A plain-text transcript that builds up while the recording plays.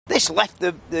This left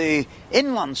the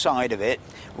inland side of it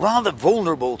rather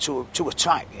vulnerable to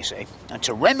attack, you see. And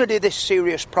to remedy this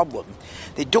serious problem,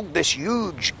 they dug this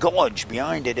huge gorge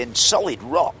behind it in solid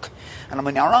rock. And I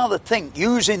mean, I rather think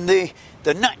using the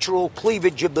natural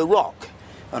cleavage of the rock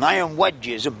and iron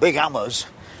wedges and big hammers,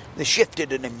 they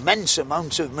shifted an immense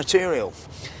amount of material.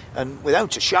 And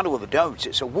without a shadow of a doubt,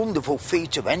 it's a wonderful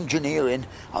feat of engineering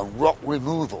and rock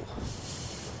removal.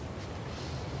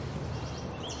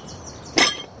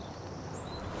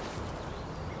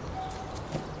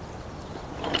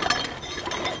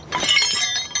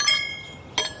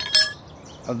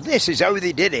 And this is how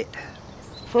they did it.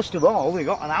 First of all, they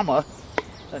got an hammer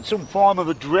and some form of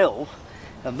a drill,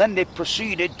 and then they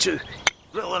proceeded to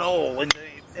drill an hole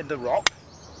in the rock.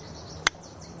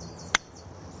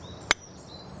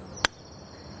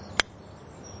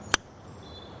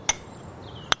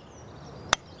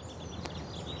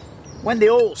 When the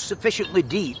hole's sufficiently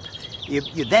deep,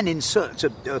 you then insert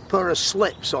a pair of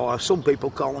slips, or some people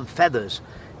call them feathers,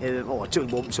 or 2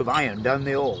 lumps of iron down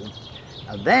the hole,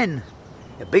 and then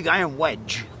a big iron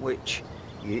wedge which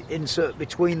you insert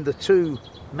between the 2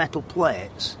 metal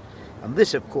plates. And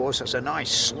this, of course, has a nice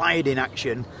sliding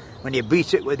action when you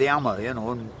beat it with the hammer, you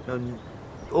know, and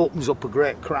opens up a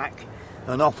great crack,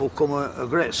 and off will come a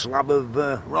great slab of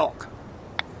rock.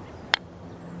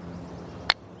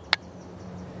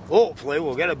 Hopefully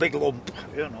we'll get a big lump,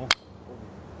 you know.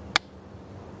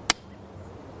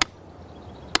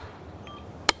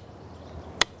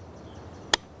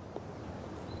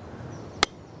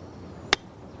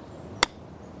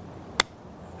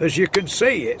 As you can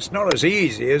see, it's not as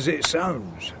easy as it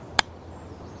sounds.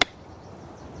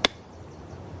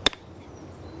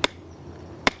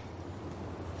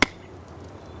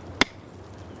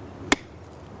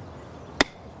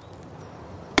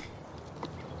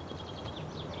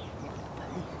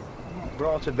 Not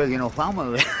brought a big enough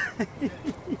hammer.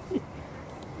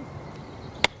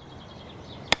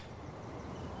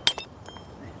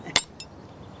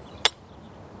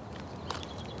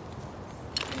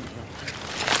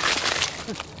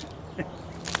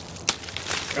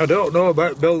 I don't know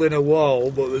about building a wall,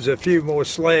 but there's a few more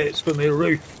slates for my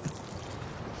roof.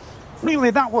 Really,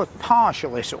 that was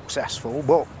partially successful,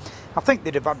 but I think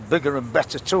they'd have had bigger and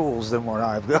better tools than what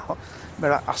I've got.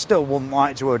 But I still wouldn't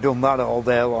like to have done that all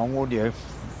day long, would you?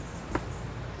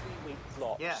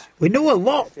 Yeah. We know a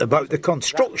lot about the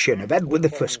construction of Edward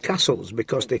I's castles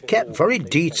because they kept very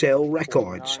detailed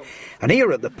records. And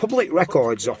here at the Public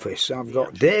Records Office, I've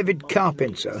got David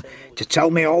Carpenter to tell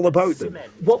me all about them.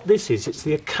 What this is, it's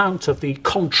the account of the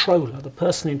controller, the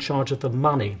person in charge of the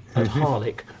money at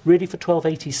Harlech, really for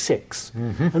 1286.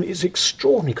 And it's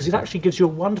extraordinary because it actually gives you a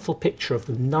wonderful picture of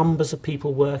the numbers of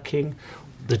people working,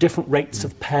 the different rates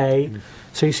of pay.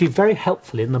 So you see, very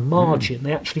helpfully in the margin,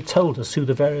 they actually told us who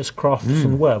the various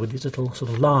craftsmen were with these little sort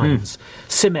of lines.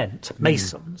 Cement,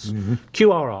 masons,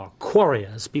 QRR,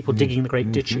 quarriers, people digging the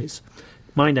great ditches,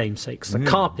 my namesakes, the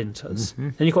carpenters,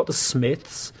 then you've got the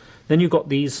smiths, then you've got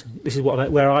these, this is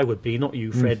where I would be, not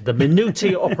you, Fred, the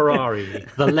minuti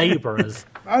operari, the labourers.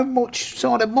 How much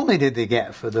sort of money did they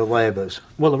get for the labours?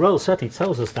 Well, the roll certainly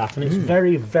tells us that, and it's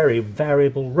very, very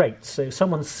variable rates. So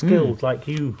someone skilled like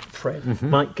you, Fred,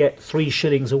 might get 3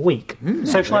 shillings a week.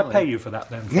 So shall I pay you for that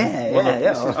then?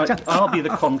 Yeah. I'll be the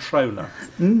controller,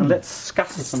 and let's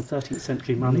scatter some 13th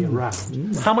century money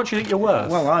around. How much do you think you're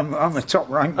worth? Well, I'm a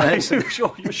top-ranked mason.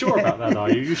 You're sure about that, are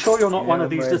you? You're sure you're not one of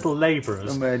these little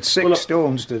labourers? I made 6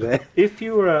 stones today. If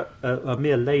you were a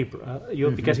mere labourer,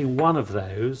 you'll be getting one of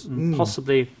those, and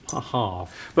possibly a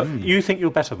half. But you think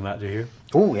you're better than that, do you?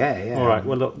 Oh, yeah. All right,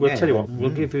 well, look, we'll tell you what, we'll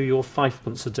give you your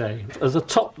 5p a day. As a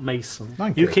top mason,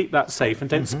 Thank you you. keep that safe and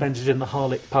don't spend it in the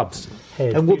Harlech pubs.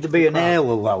 And would there be an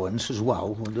ale allowance as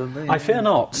well? Would there be? I fear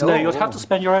not. No, you'd have to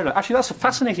spend your own. Actually, that's a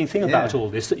fascinating thing about all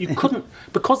this, that you couldn't,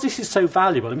 because this is so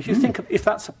valuable. I mean, if you think of, if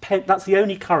that's that's the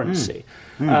only currency,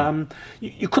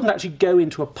 you couldn't actually go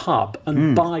into a pub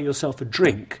and buy yourself a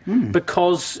drink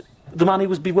because the money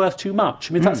would be worth too much.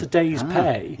 I mean, that's a day's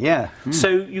pay. So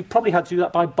you probably had to do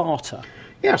that by barter.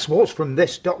 Yeah, I suppose from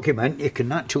this document you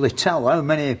can actually tell how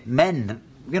many men,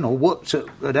 worked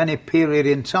at any period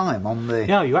in time on the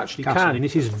Yeah, you actually castle. can, and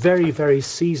it is very, very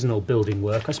seasonal building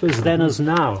work, I suppose then as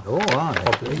now. Oh, right.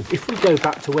 Probably. If we go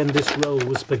back to when this roll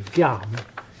was begun,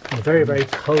 in a very, very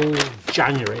cold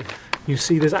January, you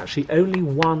see there's actually only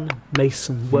one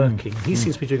mason working. He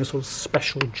seems to be doing a sort of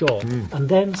special job. And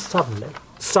then suddenly,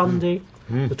 Sunday,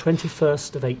 the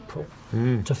 21st of April,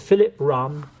 to Philip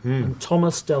Runn and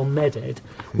Thomas Delmeded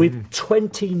with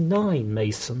 29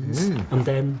 masons and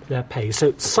then their pay.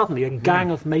 So suddenly a gang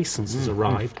of masons has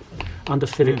arrived under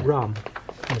Philip Runn.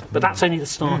 But that's only the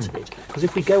start of it, because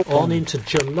if we go on into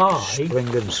July...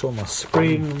 Spring and summer.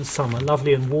 Spring and summer,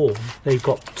 lovely and warm, they've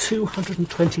got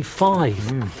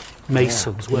 225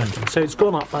 masons working. So it's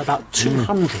gone up by about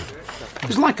 200.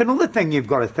 There's like another thing you've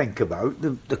got to think about,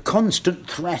 the constant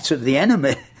threat of the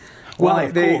enemy. Well, Like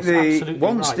of course, absolutely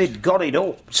once right. they'd got it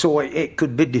up so it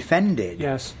could be defended,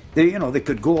 Yes. they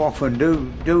could go off and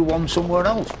do one somewhere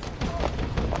else.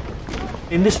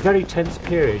 In this very tense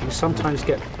period, you sometimes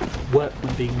get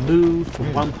workmen being moved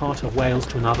from one part of Wales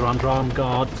to another under armed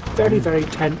guard. It's very, very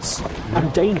tense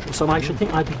and dangerous, and I should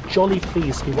think I'd be jolly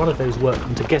pleased to be one of those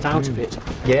workmen to get out of it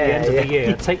at the end of the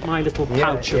year, take my little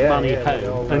pouch of money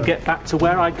home and get back to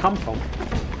where I'd come from.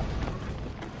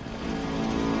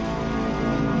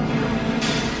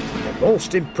 The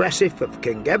most impressive of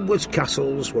King Edward's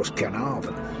castles was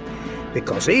Carnarvon,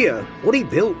 because here what he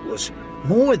built was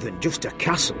more than just a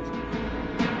castle.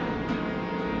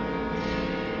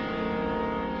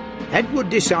 Edward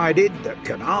decided that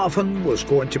Carnarvon was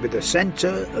going to be the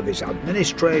centre of his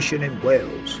administration in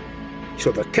Wales,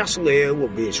 so the castle here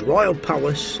would be his royal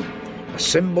palace, a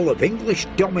symbol of English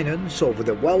dominance over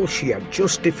the Welsh he had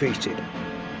just defeated.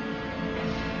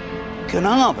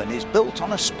 Carnarvon is built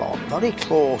on a spot very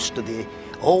close to the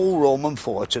old Roman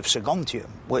fort of Saguntium,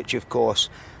 which of course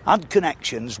had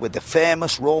connections with the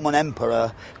famous Roman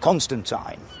Emperor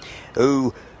Constantine,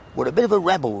 who were a bit of a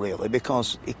rebel really,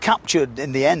 because he captured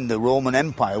in the end the Roman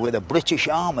Empire with a British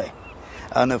army,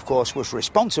 and of course was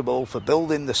responsible for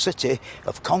building the city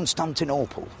of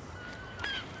Constantinople.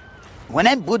 When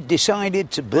Edward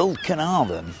decided to build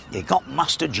Carnarvon, he got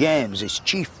Master James, his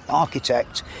chief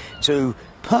architect, to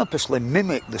purposely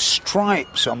mimic the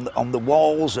stripes on the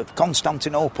walls of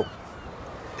Constantinople.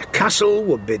 The castle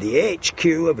would be the HQ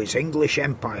of his English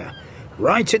empire,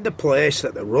 right in the place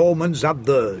that the Romans had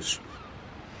theirs.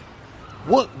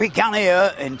 Work began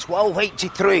here in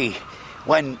 1283,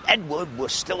 when Edward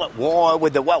was still at war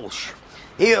with the Welsh.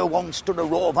 Here once stood a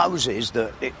row of houses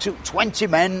that it took 20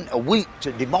 men a week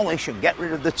to demolish and get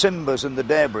rid of the timbers and the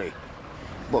debris.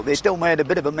 But they still made a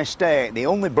bit of a mistake. They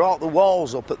only brought the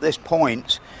walls up at this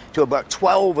point to about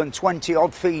 12 and 20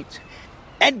 odd feet.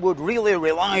 Edward really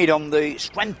relied on the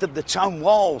strength of the town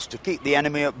walls to keep the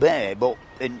enemy at bay, but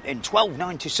in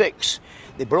 1296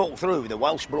 they broke through, the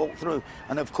Welsh broke through,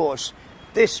 and of course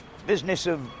this business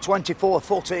of 24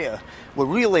 foot here were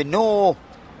really no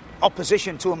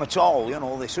opposition to them at all,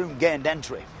 they soon gained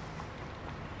entry.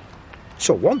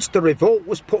 So once the revolt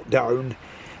was put down,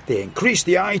 they increased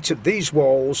the height of these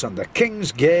walls and the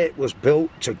King's Gate was built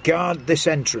to guard this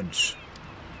entrance.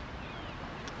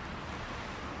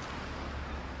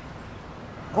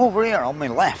 Over here on my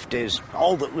left is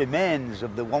all that remains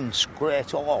of the once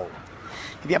great hall.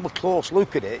 If you have a close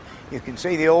look at it, you can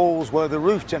see the holes where the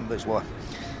roof timbers were.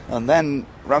 And then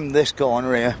round this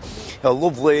corner here, a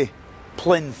lovely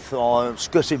plinth or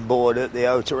skirting board at the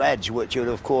outer edge, which would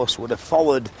have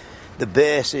followed the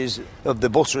bases of the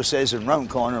buttresses and round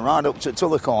corner right up to the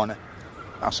other corner.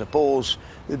 I suppose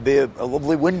there'd be a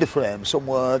lovely window frame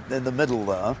somewhere in the middle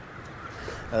there.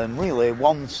 And really,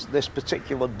 once this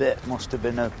particular bit must have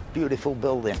been a beautiful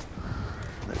building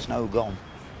that's now gone.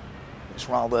 It's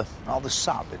rather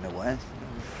sad in a way.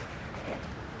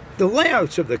 The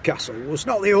layout of the castle was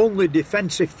not the only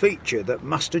defensive feature that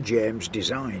Master James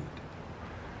designed.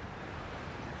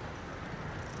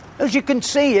 As you can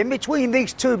see, in between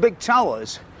these two big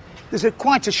towers, there's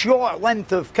quite a short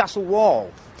length of castle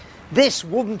wall. This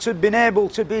wouldn't have been able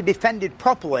to be defended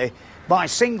properly by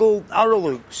single arrow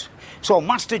loops. So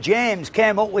Master James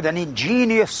came up with an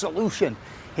ingenious solution.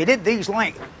 He did these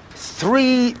like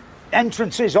 3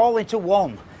 entrances all into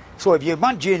one. So if you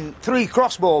imagine 3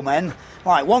 crossbowmen,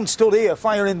 like one stood here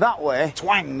firing that way,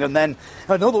 twang, and then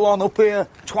another one up here,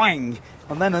 twang,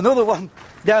 and then another one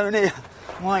down here,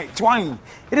 like twang.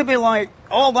 It'd be like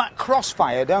all that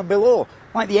crossfire down below.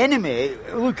 Like the enemy,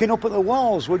 looking up at the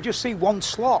walls, would just see one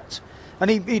slot. And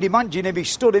he'd imagine if he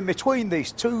stood in between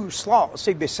these 2 slots,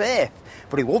 he'd be safe.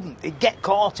 But he wouldn't. He'd get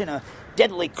caught in a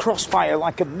deadly crossfire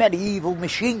like a medieval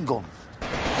machine gun.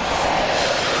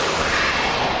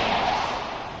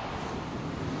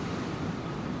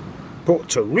 But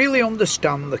to really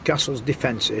understand the castle's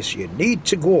defences, you need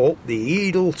to go up the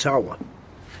Eagle Tower.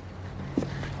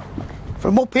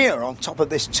 From up here on top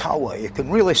of this tower, you can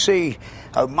really see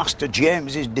how Master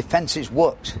James's defences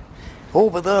worked.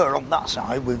 Over there on that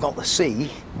side, we've got the sea,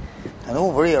 and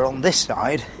over here on this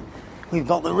side, we've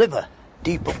got the river,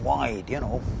 deep and wide,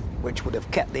 which would have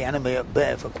kept the enemy at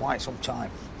bay for quite some time.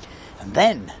 And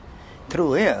then,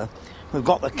 through here, we've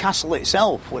got the castle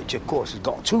itself, which of course has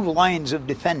got 2 lines of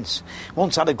defence.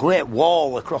 Once had a great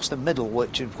wall across the middle,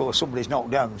 which of course somebody's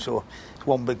knocked down, so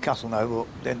one big castle now,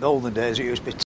 but in the olden days it used to be